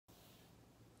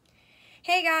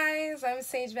Hey guys, I'm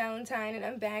Sage Valentine and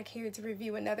I'm back here to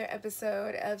review another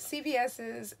episode of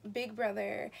CBS's Big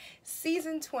Brother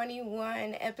Season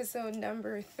 21, episode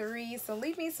number 3. So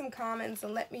leave me some comments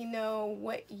and let me know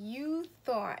what you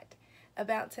thought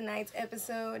about tonight's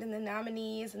episode and the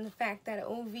nominees and the fact that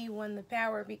Ovi won the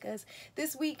power, because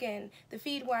this weekend the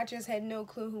feed watchers had no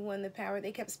clue who won the power.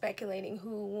 They kept speculating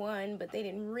who won, but they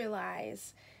didn't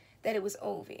realize that it was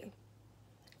Ovi.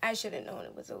 I should have known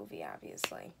it was Ovi,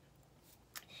 obviously.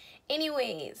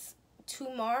 Anyways,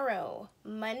 tomorrow,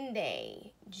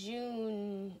 Monday,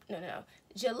 July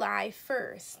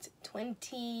 1st,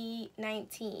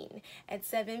 2019, at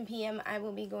 7 p.m., I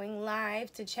will be going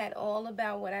live to chat all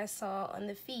about what I saw on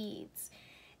the feeds.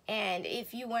 And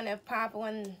if you want to pop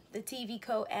on the TV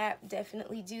Co app,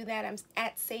 definitely do that. I'm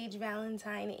at Sage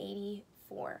Valentine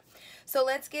 84. So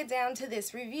let's get down to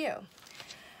this review.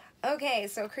 Okay,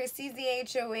 so Christy's the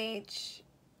HOH,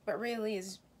 but really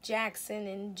is Jackson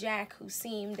and Jack, who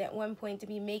seemed at one point to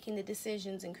be making the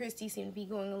decisions, and Christy seemed to be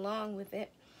going along with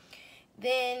it.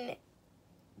 Then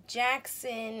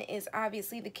Jackson is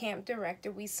obviously the camp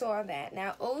director. We saw that.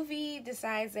 Now Ovi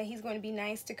decides that he's going to be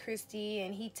nice to Christy,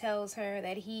 and he tells her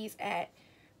that he's at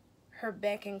her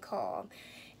beck and call.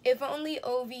 If only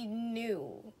Ovi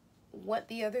knew what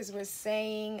the others were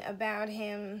saying about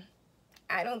him,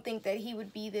 I don't think that he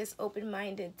would be this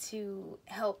open-minded to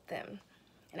help them.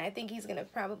 And I think he's going to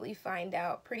probably find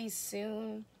out pretty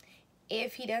soon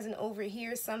if he doesn't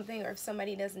overhear something or if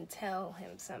somebody doesn't tell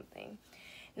him something.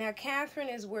 Now, Catherine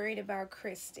is worried about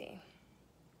Christy.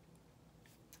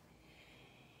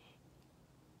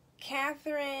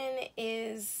 Catherine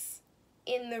is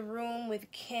in the room with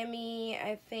Kimmy.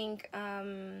 I think,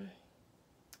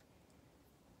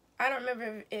 I don't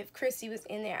remember if Christy was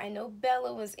in there. I know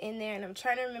Bella was in there, and I'm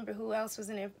trying to remember who else was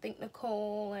in there. I think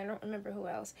Nicole. I don't remember who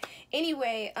else.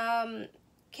 Anyway,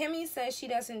 Kimmy says she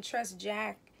doesn't trust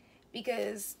Jack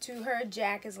because to her,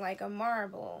 Jack is like a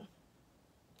marble.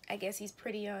 I guess he's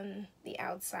pretty on the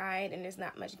outside, and there's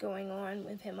not much going on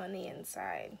with him on the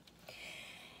inside.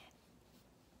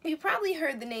 You probably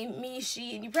heard the name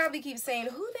Mishi, and you probably keep saying,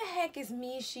 who the heck is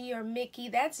Mishi or Mickey?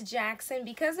 That's Jackson.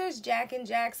 Because there's Jack and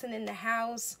Jackson in the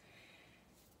house,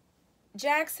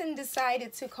 Jackson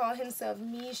decided to call himself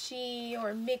Mishi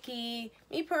or Mickey.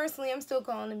 Me personally, I'm still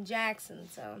calling him Jackson.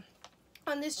 So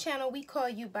on this channel, we call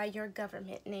you by your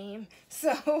government name.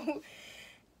 So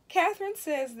Catherine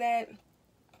says that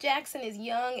Jackson is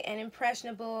young and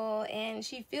impressionable, and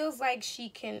she feels like she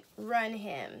can run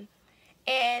him.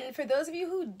 And for those of you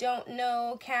who don't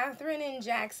know, Catherine and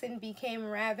Jackson became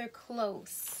rather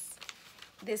close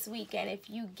this weekend, if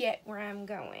you get where I'm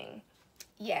going.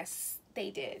 Yes, they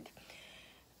did.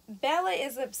 Bella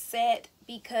is upset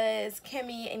because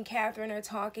Kimmy and Catherine are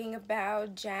talking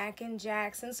about Jack and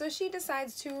Jackson, so she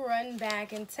decides to run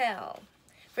back and tell.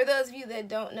 For those of you that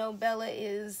don't know, Bella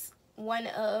is one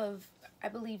of, I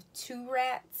believe, 2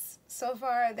 rats so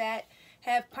far that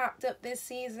have popped up this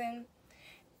season.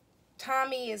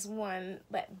 Tommy is one,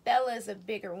 but Bella is a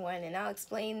bigger one, and I'll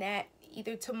explain that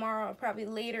either tomorrow or probably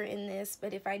later in this.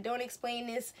 But if I don't explain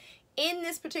this in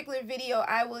this particular video,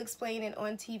 I will explain it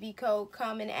on TV Co.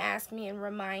 Come and ask me and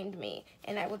remind me,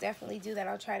 and I will definitely do that.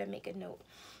 I'll try to make a note.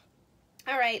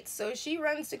 Alright, so she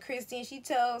runs to Christy and she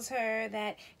tells her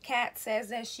that Kat says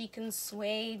that she can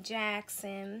sway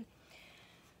Jackson.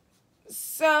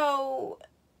 So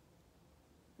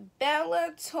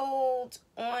Bella told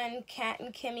on Kat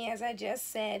and Kimmy, as I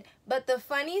just said, but the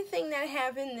funny thing that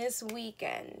happened this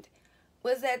weekend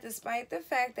was that despite the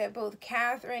fact that both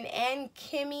Catherine and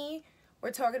Kimmy were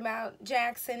talking about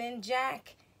Jackson and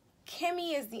Jack,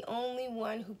 Kimmy is the only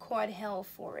one who caught hell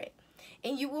for it.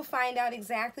 And you will find out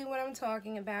exactly what I'm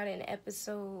talking about in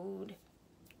episode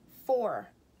 4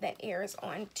 that airs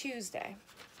on Tuesday.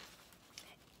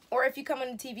 Or if you come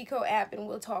on the TV Co app, and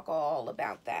we'll talk all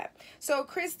about that. So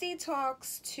Christy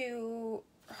talks to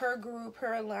her group,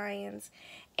 her alliance,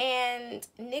 and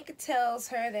Nick tells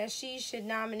her that she should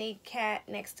nominate Kat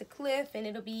next to Cliff, and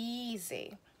it'll be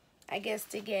easy, I guess,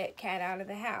 to get Kat out of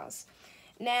the house.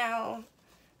 Now,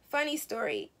 funny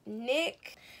story,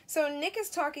 Nick is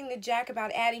talking to Jack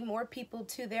about adding more people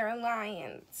to their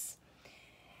alliance.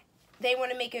 They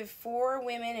want to make it 4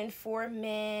 women and 4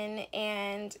 men,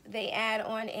 and they add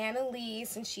on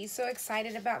Annalise, and she's so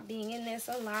excited about being in this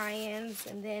alliance.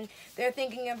 And then they're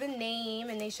thinking of a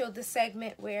name, and they showed the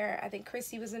segment where I think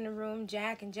Chrissy was in the room,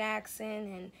 Jack and Jackson,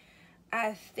 and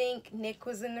I think Nick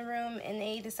was in the room, and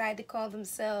they decided to call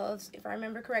themselves, if I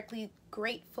remember correctly,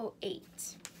 Grateful 8.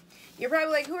 You're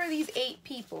probably like, who are these 8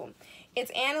 people?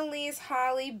 It's Annalise,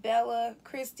 Holly, Bella,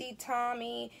 Christy,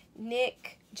 Tommy,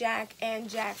 Nick, Jack, and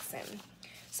Jackson.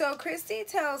 So Christy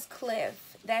tells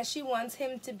Cliff that she wants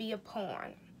him to be a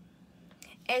pawn.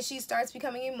 And she starts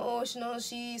becoming emotional.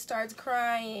 She starts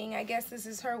crying. I guess this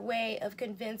is her way of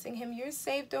convincing him, you're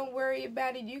safe, don't worry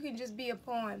about it, you can just be a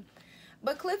pawn.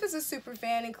 But Cliff is a super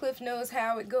fan, and Cliff knows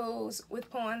how it goes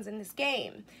with pawns in this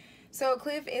game. So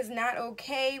Cliff is not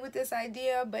okay with this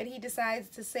idea, but he decides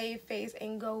to save face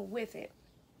and go with it.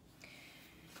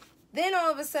 Then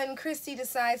all of a sudden, Christy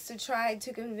decides to try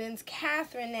to convince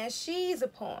Catherine that she's a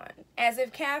pawn. As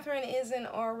if Catherine isn't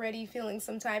already feeling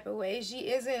some type of way.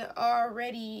 She isn't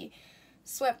already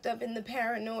swept up in the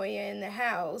paranoia in the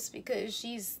house, because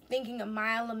she's thinking a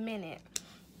mile a minute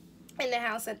in the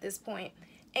house at this point.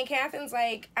 And Catherine's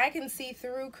like, I can see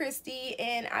through Christy,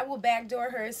 and I will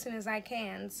backdoor her as soon as I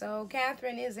can. So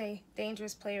Catherine is a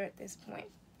dangerous player at this point.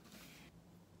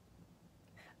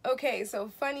 Okay,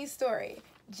 so funny story.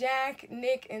 Jack,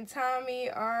 Nick, and Tommy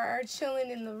are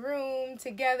chilling in the room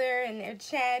together, and they're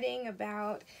chatting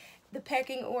about the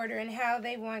pecking order and how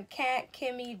they want Kat,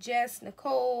 Kimmy, Jess,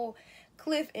 Nicole,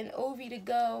 Cliff, and Ovi to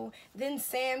go. Then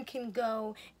Sam can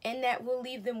go, and that will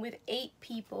leave them with 8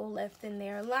 people left in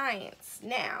their alliance.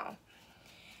 Now,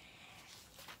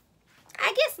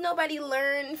 I guess nobody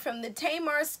learned from the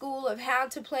Tamar school of how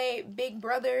to play Big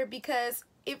Brother, because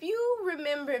if you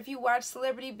remember, if you watched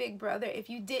Celebrity Big Brother, if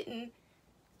you didn't,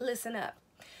 listen up.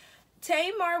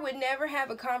 Tamar would never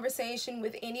have a conversation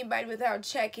with anybody without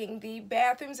checking the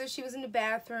bathrooms. If she was in the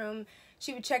bathroom,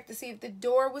 she would check to see if the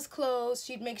door was closed.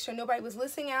 She'd make sure nobody was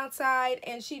listening outside,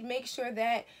 and she'd make sure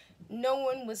that no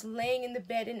one was laying in the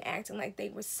bed and acting like they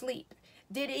were asleep.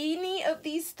 Did any of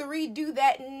these 3 do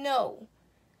that? No.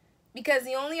 Because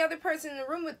the only other person in the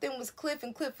room with them was Cliff,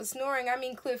 and Cliff was snoring. I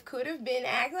mean, Cliff could have been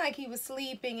acting like he was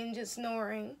sleeping and just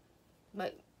snoring,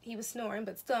 but he was snoring.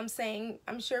 But still, I'm saying,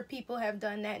 I'm sure people have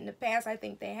done that in the past. I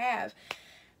think they have.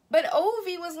 But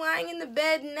Ovi was lying in the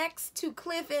bed next to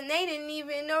Cliff, and they didn't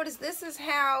even notice. This is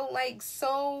how, like,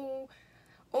 so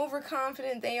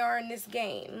overconfident they are in this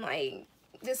game. Like,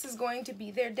 this is going to be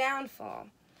their downfall.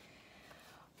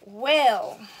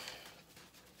 Well,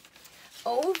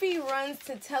 Ovi runs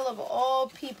to tell, of all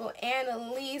people,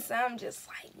 Annalise. I'm just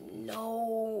like,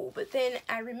 no. But then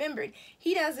I remembered,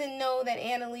 he doesn't know that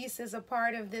Annalise is a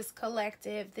part of this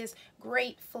collective, this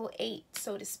grateful 8,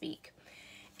 so to speak.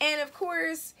 And of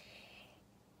course,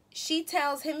 she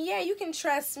tells him, yeah, you can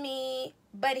trust me.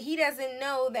 But he doesn't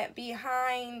know that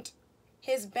behind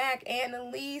his back,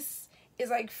 Annalise is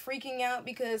like freaking out,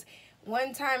 because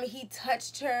one time he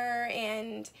touched her,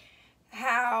 and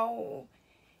how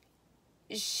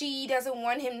she doesn't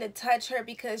want him to touch her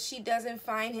because she doesn't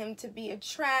find him to be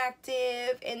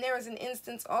attractive. And there was an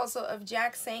instance also of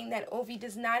Jack saying that Ovi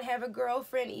does not have a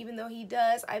girlfriend, even though he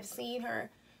does. I've seen her.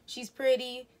 She's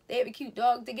pretty. They have a cute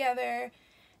dog together.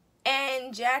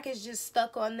 And Jack is just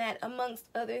stuck on that, amongst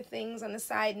other things. On a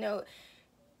side note,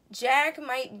 Jack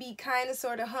might be kind of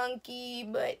sort of hunky,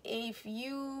 but if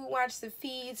you watch the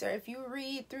feeds or if you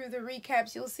read through the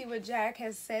recaps, you'll see what Jack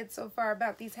has said so far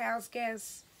about these house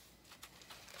guests.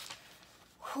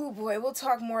 Oh boy, we'll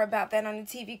talk more about that on the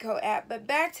TV Co app. But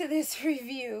back to this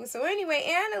review. So anyway,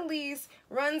 Annalise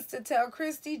runs to tell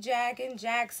Christy, Jack, and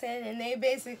Jackson, and they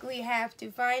basically have to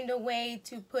find a way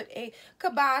to put a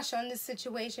kibosh on this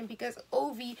situation, because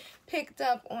Ovi picked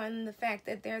up on the fact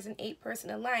that there's an 8-person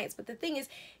alliance. But the thing is,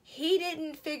 he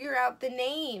didn't figure out the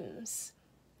names.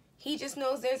 He just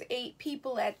knows there's 8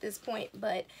 people at this point.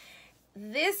 But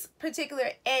this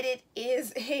particular edit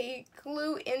is a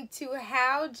clue into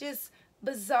how just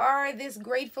bizarre this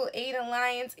Grateful 8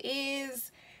 alliance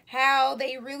is, how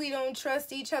they really don't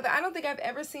trust each other. I don't think I've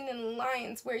ever seen an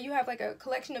alliance where you have like a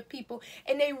collection of people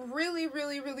and they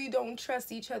really don't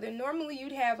trust each other. Normally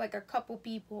you'd have like a couple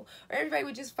people, or everybody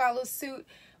would just follow suit.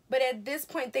 But at this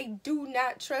point, they do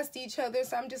not trust each other.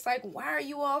 So I'm just like, why are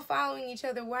you all following each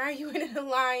other? Why are you in an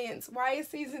alliance? Why is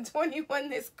season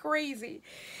 21 this crazy?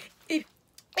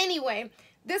 Anyway,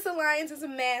 this alliance is a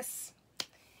mess.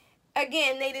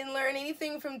 Again, they didn't learn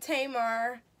anything from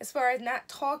Tamar as far as not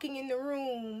talking in the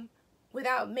room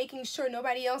without making sure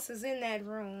nobody else is in that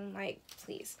room. Like,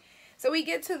 please. So we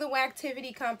get to the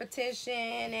Whacktivity competition,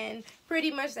 and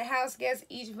pretty much the house guests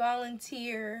each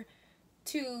volunteer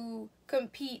to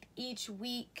compete each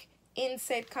week in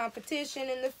said competition.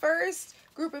 And the first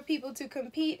group of people to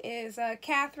compete is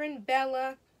Catherine,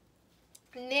 Bella,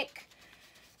 Nick,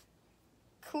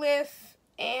 Cliff,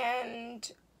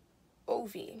 and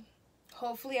Ovi.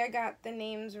 Hopefully I got the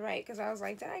names right, because I was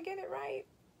like, did I get it right?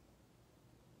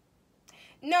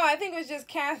 No, I think it was just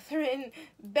Catherine,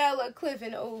 Bella, Cliff,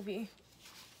 and Ovi.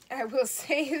 I will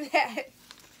say that.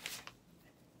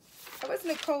 Was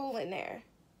Nicole in there?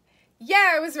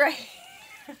 Yeah, I was right.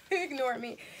 Ignore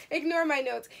me. Ignore my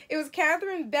notes. It was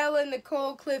Catherine, Bella,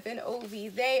 Nicole, Cliff, and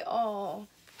Ovi. They all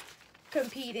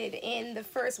competed in the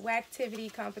first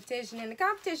Whacktivity competition. And the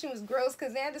competition was gross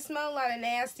because they had to smell a lot of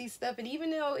nasty stuff. And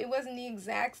even though it wasn't the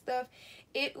exact stuff,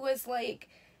 it was like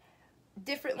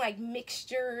different like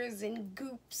mixtures and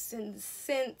goops and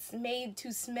scents made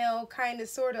to smell kind of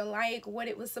sort of like what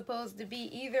it was supposed to be.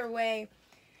 Either way,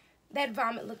 that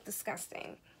vomit looked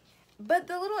disgusting. But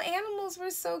the little animals were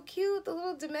so cute. The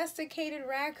little domesticated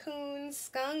raccoons,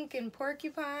 skunk, and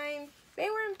porcupine. They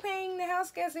weren't paying the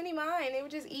house guests any mind. They were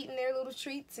just eating their little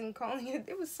treats and calling it.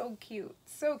 It was so cute.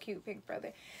 So cute, Big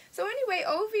Brother. So anyway,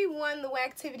 Ovi won the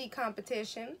Whacktivity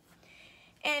competition.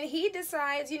 And he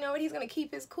decides, you know what, he's going to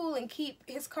keep his cool and keep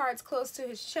his cards close to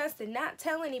his chest and not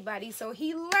tell anybody. So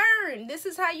he learned. This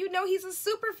is how you know he's a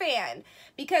super fan.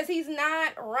 Because he's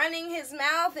not running his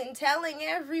mouth and telling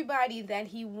everybody that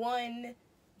he won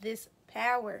this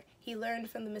power. He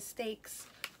learned from the mistakes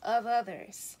of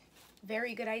others.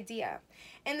 Very good idea.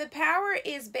 And the power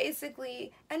is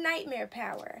basically a nightmare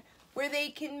power. Where they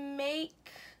can make,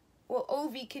 well,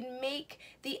 Ovi can make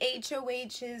the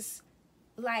HOH's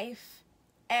life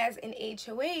as an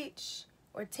HOH,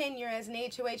 or tenure as an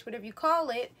HOH, whatever you call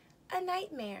it, a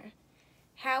nightmare.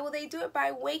 How will they do it?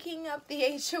 By waking up the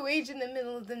HOH in the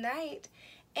middle of the night,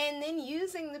 and then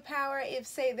using the power, if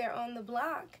say they're on the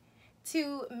block,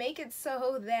 to make it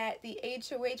so that the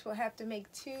HOH will have to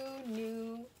make 2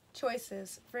 new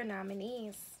choices for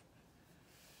nominees.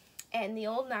 And the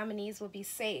old nominees will be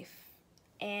safe.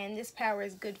 And this power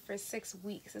is good for 6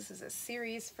 weeks. This is a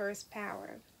serious first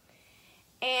power.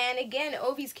 And again,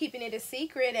 Ovi's keeping it a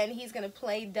secret, and he's going to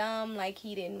play dumb like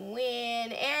he didn't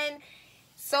win. And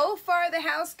so far, the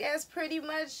house guests pretty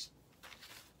much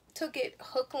took it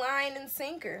hook, line, and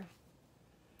sinker.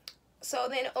 So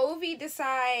then Ovi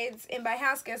decides, and by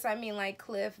house guests, I mean like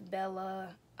Cliff,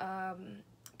 Bella,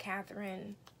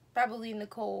 Catherine, probably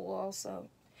Nicole also.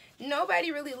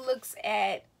 Nobody really looks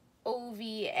at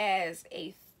Ovi as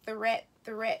a threat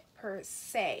per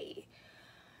se.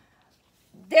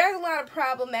 There's a lot of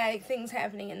problematic things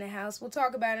happening in the house. We'll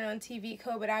talk about it on TV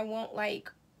Co, but I won't like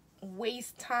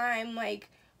waste time like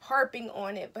harping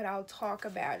on it, but I'll talk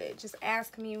about it. Just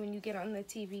ask me when you get on the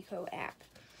TV Co app.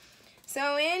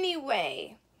 So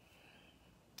anyway,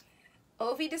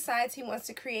 Ovi decides he wants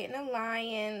to create an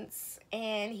alliance,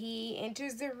 and he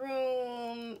enters the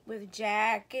room with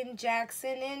Jack and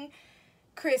Jackson and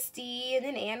Christy, and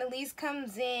then Annalise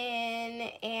comes in,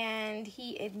 and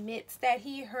he admits that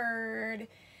he heard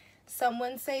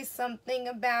someone say something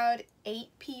about 8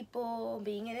 people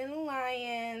being in an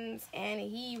alliance, and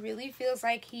he really feels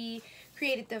like he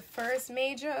created the first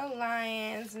major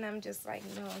alliance. And I'm just like,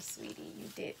 no, sweetie, you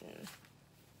didn't.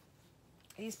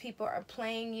 These people are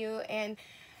playing you. And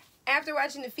after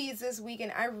watching the feeds this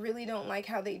weekend, I really don't like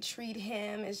how they treat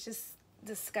him. It's just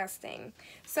disgusting.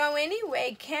 So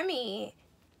anyway, Kemi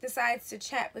decides to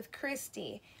chat with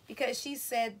Christy because she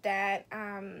said that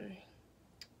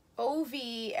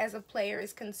Ovi as a player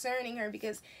is concerning her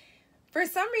because for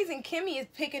some reason Kemi is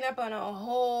picking up on a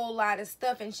whole lot of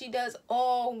stuff, and she does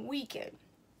all weekend.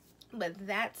 But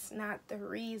that's not the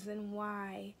reason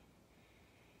why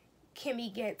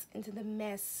Kemi gets into the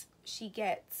mess she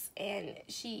gets and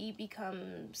she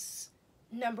becomes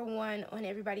 #1 on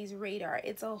everybody's radar.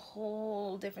 It's a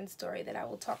whole different story that I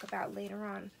will talk about later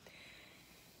on.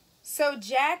 So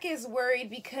Jack is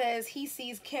worried because he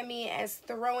sees Kemi as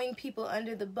throwing people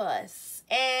under the bus.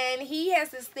 And he has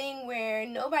this thing where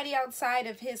nobody outside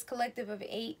of his collective of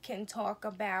 8 can talk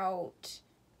about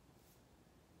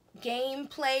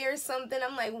gameplay or something.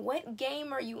 I'm like, what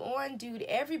game are you on, dude?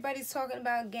 Everybody's talking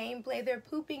about gameplay. They're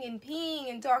pooping and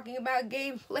peeing and talking about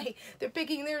gameplay. They're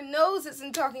picking their noses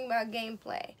and talking about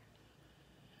gameplay.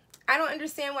 I don't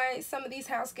understand why some of these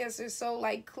house guests are so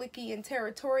like cliquey and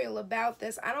territorial about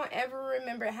this. I don't ever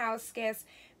remember house guests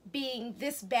being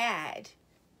this bad.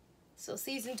 So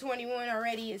season 21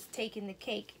 already is taking the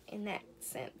cake in that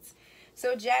sense.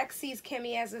 So Jack sees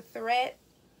Kemi as a threat.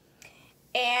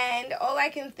 And all I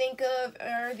can think of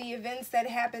are the events that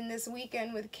happened this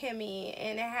weekend with Kemi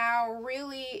and how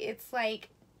really it's like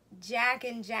Jack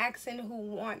and Jackson who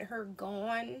want her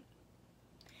gone.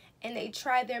 And they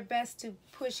try their best to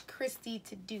push Christy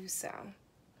to do so.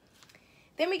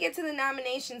 Then we get to the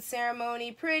nomination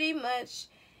ceremony. Pretty much,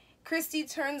 Christy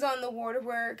turns on the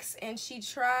waterworks and she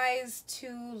tries to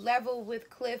level with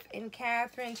Cliff and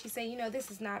Catherine. She said, you know, this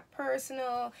is not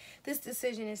personal. This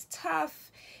decision is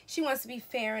tough. She wants to be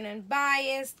fair and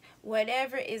unbiased.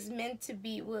 Whatever is meant to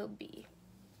be will be.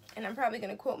 and I'm probably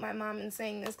going to quote my mom in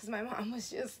saying this because my mom was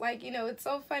just like, you know, it's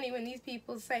so funny when these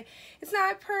people say it's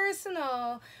not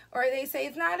personal, or they say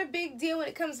it's not a big deal when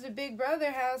it comes to the Big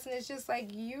Brother house, and it's just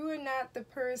like, you are not the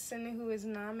person who is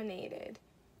nominated.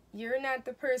 You're not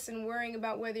the person worrying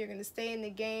about whether you're going to stay in the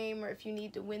game or if you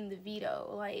need to win the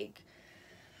veto. Like,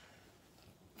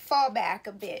 fall back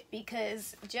a bit,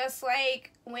 because just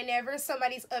like whenever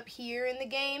somebody's up here in the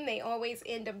game, they always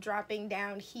end up dropping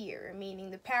down here, meaning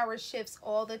the power shifts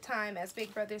all the time. As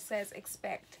Big Brother says,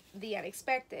 expect the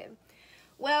unexpected.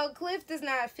 Well, Cliff does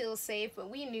not feel safe, but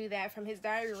we knew that from his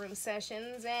diary room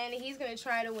sessions, and he's going to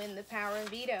try to win the power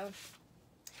veto.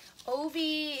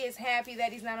 Ovi is happy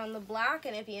that he's not on the block,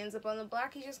 and if he ends up on the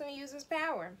block, he's just going to use his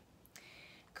power.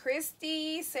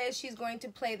 Christy says she's going to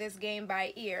play this game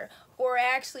by ear, or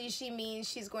actually she means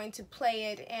she's going to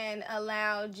play it and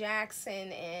allow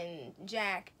Jackson and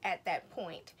Jack at that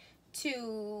point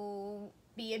to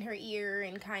be in her ear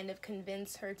and kind of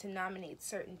convince her to nominate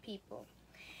certain people.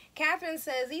 Catherine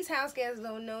says, these house guests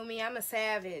don't know me. I'm a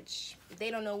savage.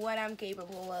 They don't know what I'm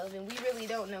capable of, and we really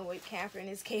don't know what Catherine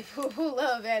is capable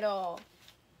of at all.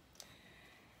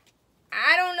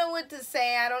 I don't know what to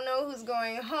say. I don't know who's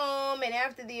going home. And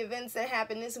after the events that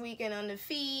happened this weekend on the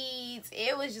feeds,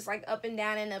 it was just like up and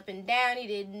down and up and down. You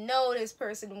didn't know this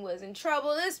person was in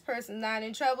trouble. This person's not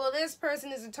in trouble. This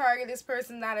person is a target. This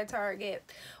person's not a target.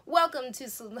 Welcome to,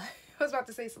 I was about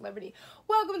to say celebrity.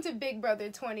 Welcome to Big Brother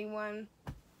 21.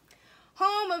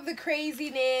 Home of the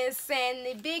craziness and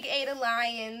the Big 8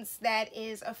 alliance that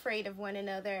is afraid of one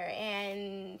another.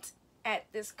 And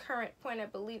at this current point, I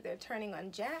believe they're turning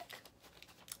on Jack.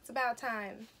 It's about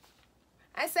time.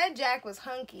 I said Jack was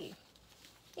hunky.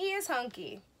 He is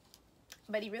hunky,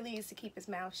 but he really needs to keep his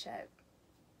mouth shut.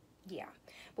 Yeah,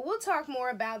 but we'll talk more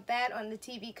about that on the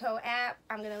TV Co app.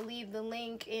 I'm going to leave the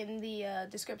link in the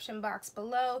description box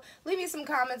below. Leave me some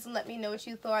comments and let me know what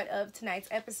you thought of tonight's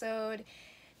episode.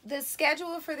 The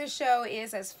schedule for the show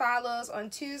is as follows. On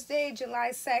Tuesday,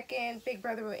 July 2nd, Big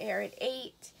Brother will air at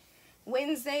 8.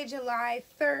 Wednesday, July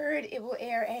 3rd, it will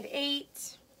air at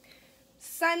 8.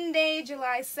 Sunday,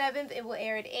 July 7th, it will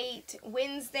air at 8.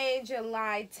 Wednesday,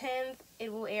 July 10th,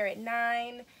 it will air at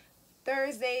 9.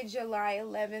 Thursday, July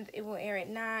 11th, it will air at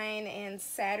 9. And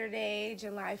Saturday,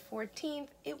 July 14th,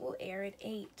 it will air at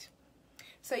 8.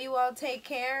 So you all take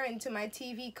care, and to my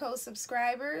TV Co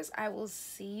subscribers, I will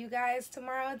see you guys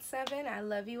tomorrow at 7. I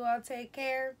love you all. Take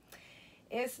care.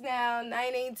 It's now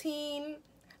 9:18.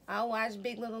 I'll watch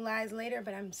Big Little Lies later,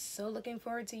 but I'm so looking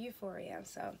forward to Euphoria.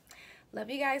 So love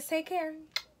you guys. Take care.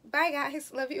 Bye,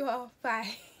 guys. Love you all.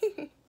 Bye.